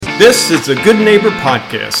This is the Good Neighbor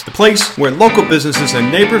Podcast, the place where local businesses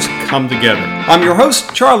and neighbors come together. I'm your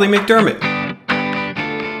host, Charlie McDermott.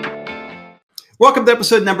 Welcome to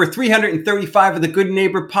episode number 335 of the Good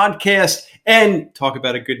Neighbor Podcast. And talk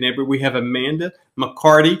about a good neighbor, we have Amanda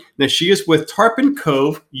McCarty. Now, she is with Tarpon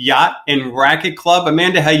Cove Yacht and Racquet Club.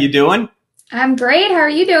 Amanda, how you doing? I'm great. How are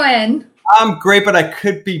you doing? I'm great, but I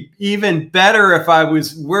could be even better if I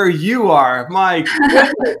was where you are. My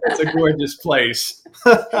goodness, it's a gorgeous place.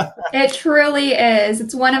 It truly is.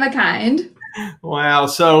 It's one of a kind. Wow.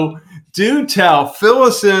 So do tell, fill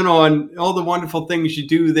us in on all the wonderful things you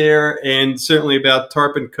do there and certainly about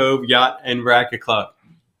Tarpon Cove Yacht and Racquet Club.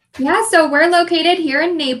 Yeah, so we're located here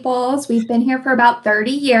in Naples. We've been here for about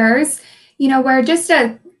 30 years. You know, we're just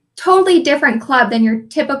a totally different club than your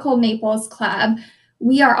typical Naples club.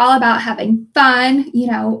 We are all about having fun. You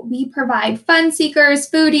know, we provide fun seekers,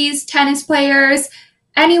 foodies, tennis players,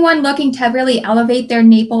 anyone looking to really elevate their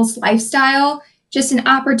Naples lifestyle, just an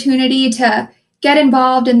opportunity to get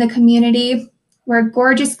involved in the community. We're a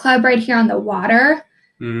gorgeous club right here on the water.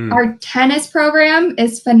 Our tennis program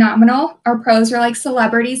is phenomenal. Our pros are like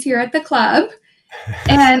celebrities here at the club.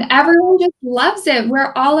 And everyone just loves it.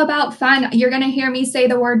 We're all about fun. You're going to hear me say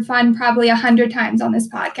the word fun probably 100 times on this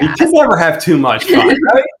podcast. You can never have too much fun,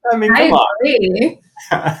 right? I mean, come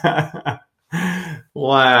on.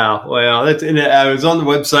 Wow. Well, I was on the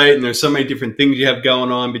website and there's so many different things you have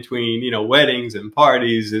going on between, you know, weddings and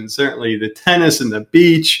parties and certainly the tennis and the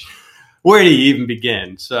beach. Where do you even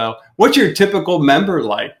begin? So what's your typical member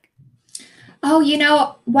like? Oh, you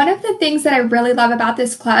know, one of the things that I really love about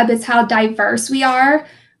this club is how diverse we are.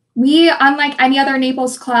 We, unlike any other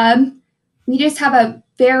Naples club, we just have a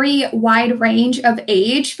very wide range of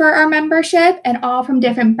age for our membership and all from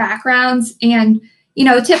different backgrounds. And, you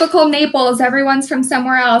know, typical Naples, everyone's from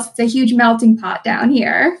somewhere else. It's a huge melting pot down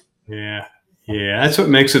here. Yeah. That's what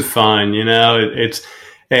makes it fun. You know,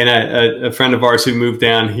 and a friend of ours who moved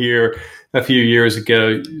down here a few years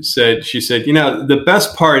ago she said, you know, the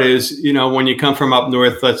best part is, you know, when you come from up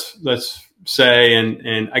north, let's say,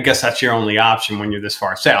 and I guess that's your only option when you're this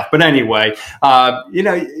far south. But anyway, you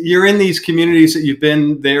know, you're in these communities that you've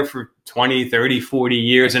been there for 20, 30, 40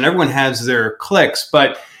 years, and everyone has their cliques.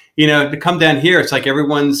 But, you know, to come down here, it's like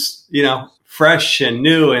everyone's, you know, fresh and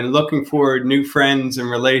new and looking for new friends and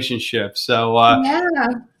relationships. So,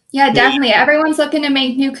 yeah, definitely. Everyone's looking to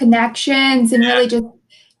make new connections and really just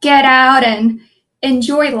get out and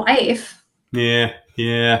enjoy life.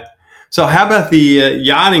 Yeah. So how about the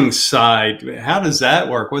yachting side? How does that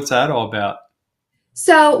work? What's that all about?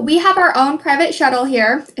 So we have our own private shuttle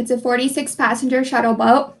here. It's a 46-passenger shuttle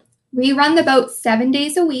boat. We run the boat 7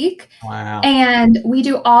 days a week. Wow. And we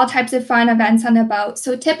do all types of fun events on the boat.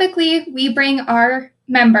 So typically we bring our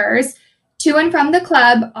members to and from the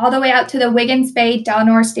club all the way out to the Wiggins Bay Del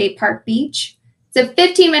Norte State Park Beach. It's a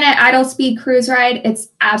 15-minute idle speed cruise ride. It's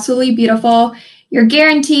absolutely beautiful. You're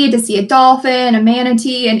guaranteed to see a dolphin, a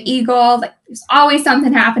manatee, an eagle. Like, there's always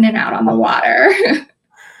something happening out on the water.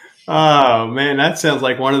 Oh, man, that sounds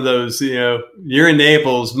like one of those, you know, you're in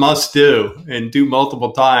Naples, must do, and do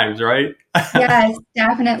multiple times, right? Yes,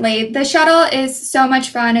 definitely. The shuttle is so much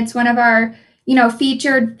fun. It's one of our, you know,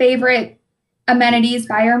 featured favorite amenities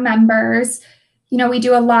by our members. You know, we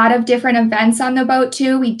do a lot of different events on the boat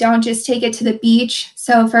too. We don't just take it to the beach.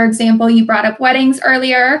 So for example, you brought up weddings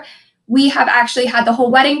earlier. We have actually had the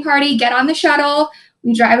whole wedding party get on the shuttle.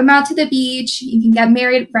 We drive them out to the beach. You can get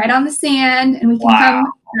married right on the sand and we can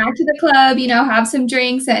come back to the club, you know, have some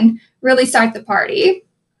drinks and really start the party.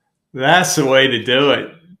 That's the way to do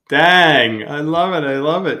it. Dang. I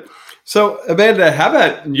love it. So, Amanda, how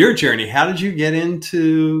about your journey? How did you get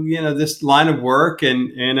into, you know, this line of work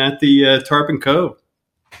and at the Tarpon Cove?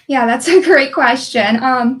 Yeah, that's a great question.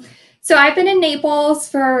 So I've been in Naples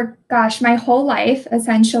for, my whole life,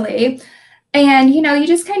 essentially. And, you know, you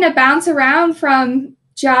just kind of bounce around from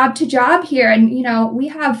job to job here. And, you know, we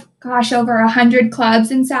have, over 100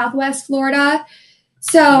 clubs in Southwest Florida.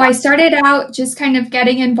 So I started out just kind of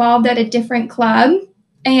getting involved at a different club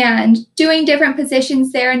and doing different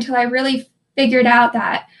positions there until I really figured out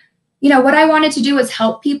that, you know, what I wanted to do was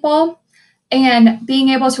help people. And being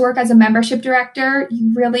able to work as a membership director,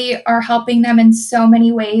 you really are helping them in so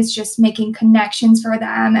many ways, just making connections for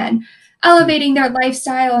them and elevating their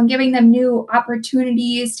lifestyle and giving them new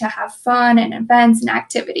opportunities to have fun and events and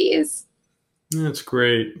activities. That's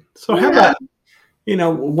great. So how about, you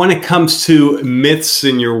know, when it comes to myths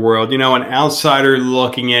in your world, you know, an outsider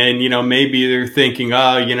looking in, you know, maybe they're thinking,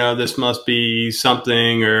 oh, you know, this must be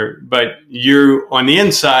something, but you're on the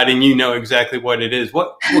inside and you know exactly what it is.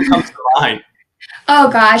 What comes to mind? Oh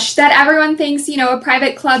gosh, that everyone thinks, you know, a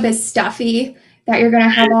private club is stuffy. that you're going to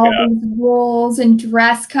have all these rules and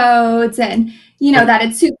dress codes and, that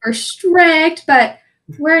it's super strict, but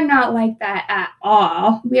we're not like that at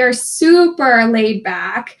all. We are super laid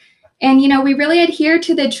back. And, we really adhere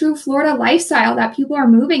to the true Florida lifestyle that people are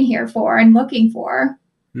moving here for and looking for.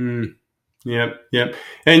 Yep.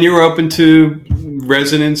 And you're open to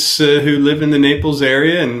residents who live in the Naples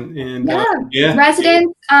area and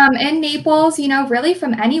residents in Naples, really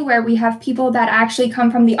from anywhere. We have people that actually come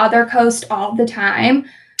from the other coast all the time.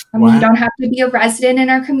 Wow. You don't have to be a resident in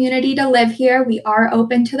our community to live here. We are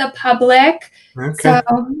open to the public. Okay. So,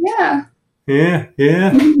 yeah.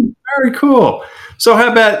 Yeah. Very cool. So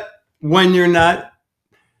how about when you're not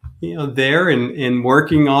there and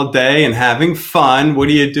working all day and having fun? What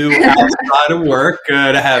do you do outside of work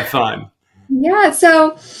to have fun? Yeah,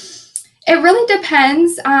 so it really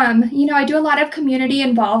depends. I do a lot of community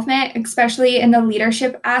involvement, especially in the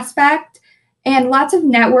leadership aspect, and lots of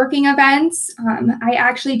networking events. I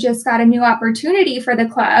actually just got a new opportunity for the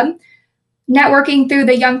club, networking through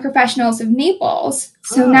the Young Professionals of Naples.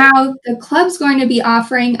 So now the club's going to be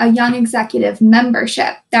offering a young executive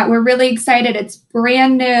membership that we're really excited. It's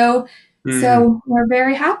brand new. So we're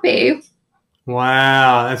very happy.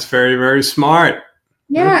 Wow, that's very, very smart.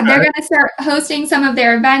 Yeah, okay. They're going to start hosting some of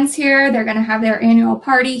their events here. They're going to have their annual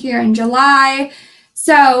party here in July.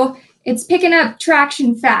 So it's picking up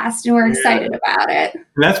traction fast, and we're excited about it.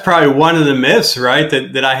 That's probably one of the myths, right?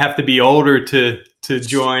 That I have to be older to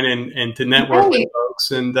join and to network with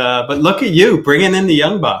folks. And but look at you bringing in the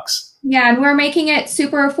young bucks. Yeah, and we're making it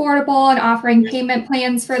super affordable and offering payment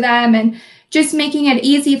plans for them and just making it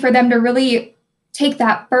easy for them to really take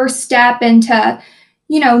that first step into,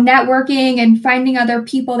 networking and finding other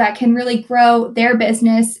people that can really grow their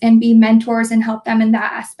business and be mentors and help them in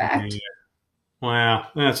that aspect. Yeah. Wow,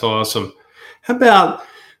 that's awesome. How about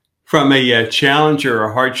from a challenge or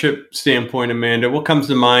a hardship standpoint, Amanda, what comes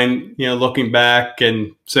to mind, looking back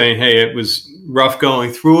and saying, hey, it was rough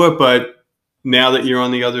going through it, but now that you're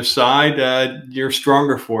on the other side, you're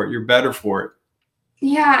stronger for it. You're better for it.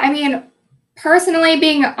 Yeah, personally,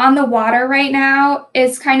 being on the water right now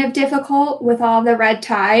is kind of difficult with all the red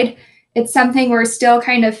tide. It's something we're still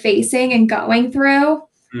kind of facing and going through.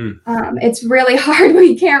 It's really hard.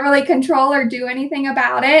 We can't really control or do anything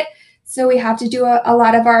about it. So we have to do a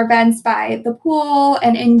lot of our events by the pool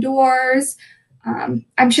and indoors.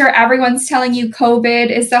 I'm sure everyone's telling you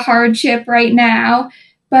COVID is the hardship right now,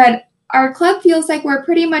 but our club feels like we're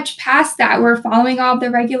pretty much past that. We're following all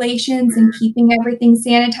the regulations and keeping everything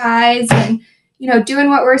sanitized and, doing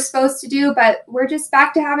what we're supposed to do, but we're just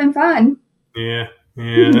back to having fun. Yeah,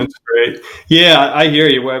 that's great. Yeah, I hear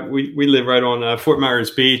you. We live right on Fort Myers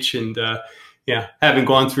Beach, and having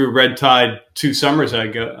gone through red tide 2 summers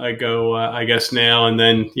ago, I guess now, and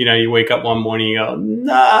then you wake up one morning and you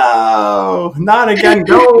go, no, not again,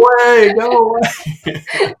 go away.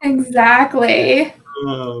 Exactly.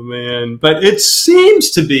 Oh man, but it seems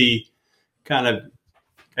to be kind of,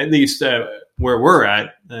 at least where we're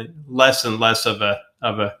at, less and less of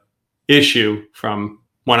a issue from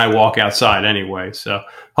when I walk outside anyway. So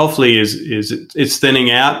hopefully it's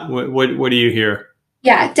thinning out. What do you hear?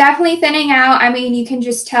 Yeah, definitely thinning out. You can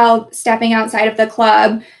just tell stepping outside of the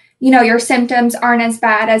club, your symptoms aren't as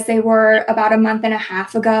bad as they were about a month and a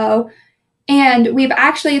half ago. And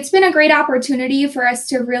it's been a great opportunity for us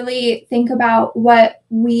to really think about what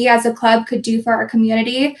we as a club could do for our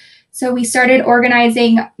community. So we started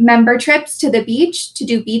organizing member trips to the beach to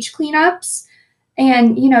do beach cleanups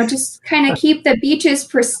and, just kind of keep the beaches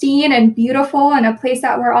pristine and beautiful and a place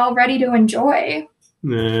that we're all ready to enjoy.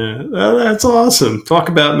 Yeah, well, that's awesome. Talk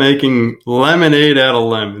about making lemonade out of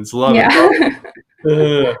lemons. Love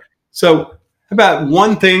it. So about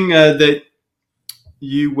one thing that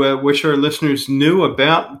you wish our listeners knew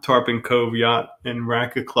about Tarpon Cove Yacht and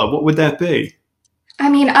Racquet Club, what would that be?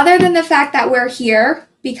 Other than the fact that we're here,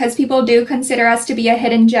 because people do consider us to be a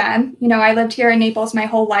hidden gem. I lived here in Naples my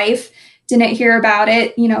whole life, didn't hear about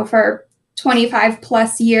it, for 25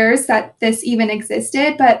 plus years that this even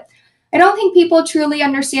existed. But I don't think people truly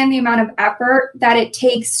understand the amount of effort that it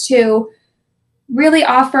takes to really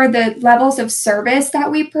offer the levels of service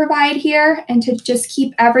that we provide here and to just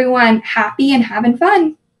keep everyone happy and having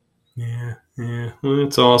fun. Yeah. Well,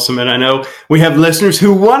 that's awesome. And I know we have listeners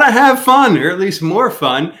who want to have fun, or at least more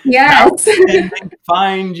fun. Yes. How can they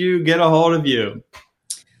find you, get a hold of you?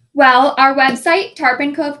 Well, our website,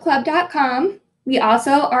 tarponcoveclub.com. We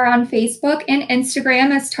also are on Facebook and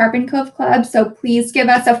Instagram as Tarpon Cove Club, so please give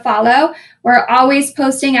us a follow. We're always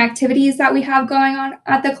posting activities that we have going on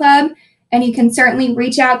at the club, And you can certainly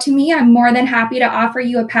reach out to me. I'm more than happy to offer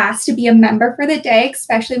you a pass to be a member for the day,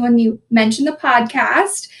 especially when you mention the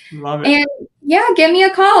podcast. Love it. And yeah, give me a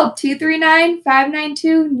call,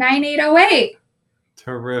 239-592-9808.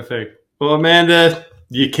 Terrific. Well, Amanda,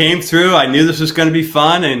 you came through. I knew this was going to be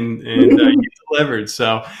fun, and you delivered.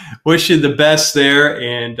 So wish you the best there.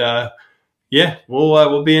 And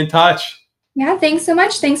we'll be in touch. Yeah, thanks so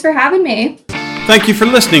much. Thanks for having me. Thank you for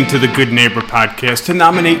listening to the Good Neighbor Podcast. To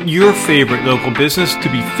nominate your favorite local business to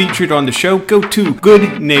be featured on the show, go to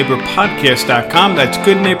goodneighborpodcast.com. That's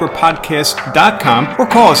goodneighborpodcast.com, or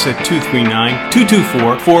call us at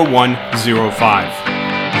 239-224-4105.